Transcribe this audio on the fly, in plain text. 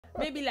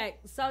maybe like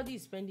Saudi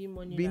is spending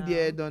money. Been now.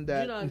 there, done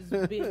that.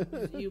 You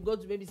know, you go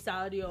to maybe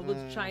Saudi or go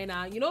to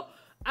China. You know,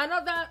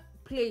 another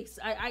place.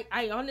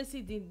 I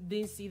honestly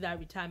didn't see that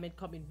retirement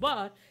coming,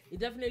 but it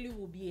definitely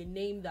will be a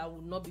name that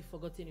will not be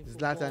forgotten in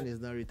football. Zlatan is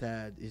not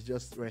retired. He's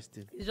just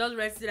resting. He's just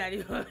resting at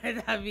the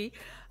moment, Abby.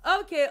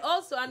 Okay,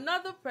 also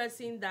another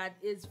person that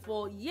is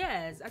for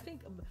years, I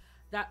think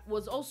that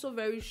was also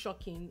very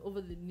shocking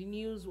over the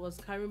news was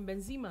Karim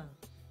Benzema.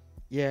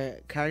 Yeah,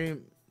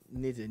 Karim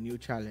needs a new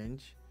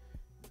challenge.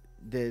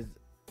 There's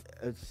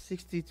a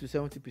 60 to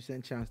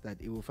 70% chance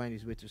that he will find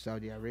his way to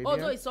Saudi Arabia.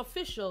 Although it's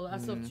official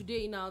as of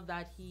today now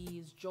that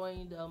he's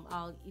joined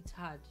Al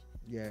Ittihad.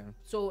 Yeah.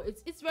 So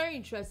it's very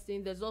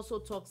interesting. There's also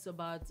talks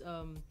about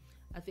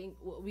I think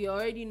we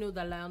already know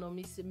that Lionel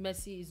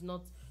Messi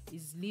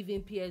is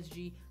leaving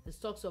PSG. There's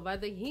talks of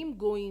either him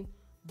going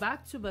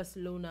back to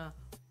Barcelona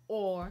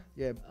or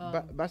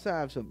Barca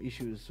have some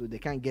issues, so they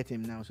can't get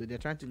him now. So they're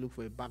trying to look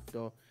for a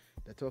backdoor.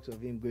 The talks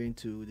of him going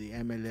to the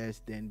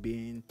MLS, then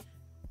being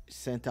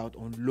sent out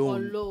on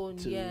loan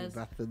to yes.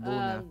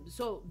 Barcelona.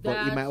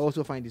 But he might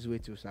also find his way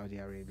to Saudi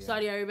Arabia.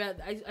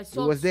 I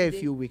saw. He was there a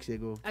few weeks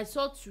ago. I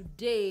saw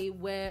today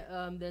where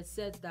they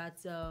said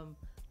that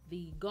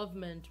the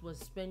government was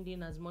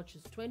spending as much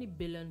as $20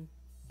 billion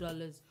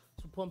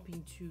to pump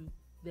into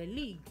the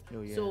league.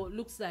 Oh, yeah. So it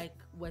looks like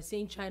we're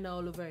seeing China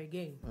all over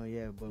again. Oh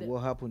yeah, but what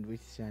happened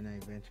with China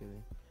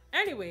eventually?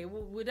 Anyway,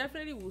 we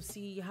definitely will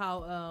see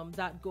how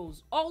that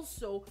goes.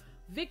 Also,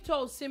 Victor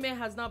Osimhen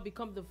has now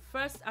become the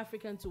first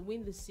African to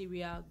win the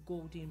Serie A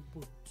Golden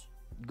Boot.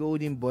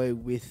 Golden boy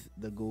with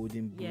the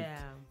Golden Boot. Yeah.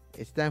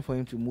 It's time for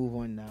him to move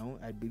on now.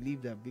 I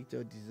believe that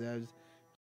Victor deserves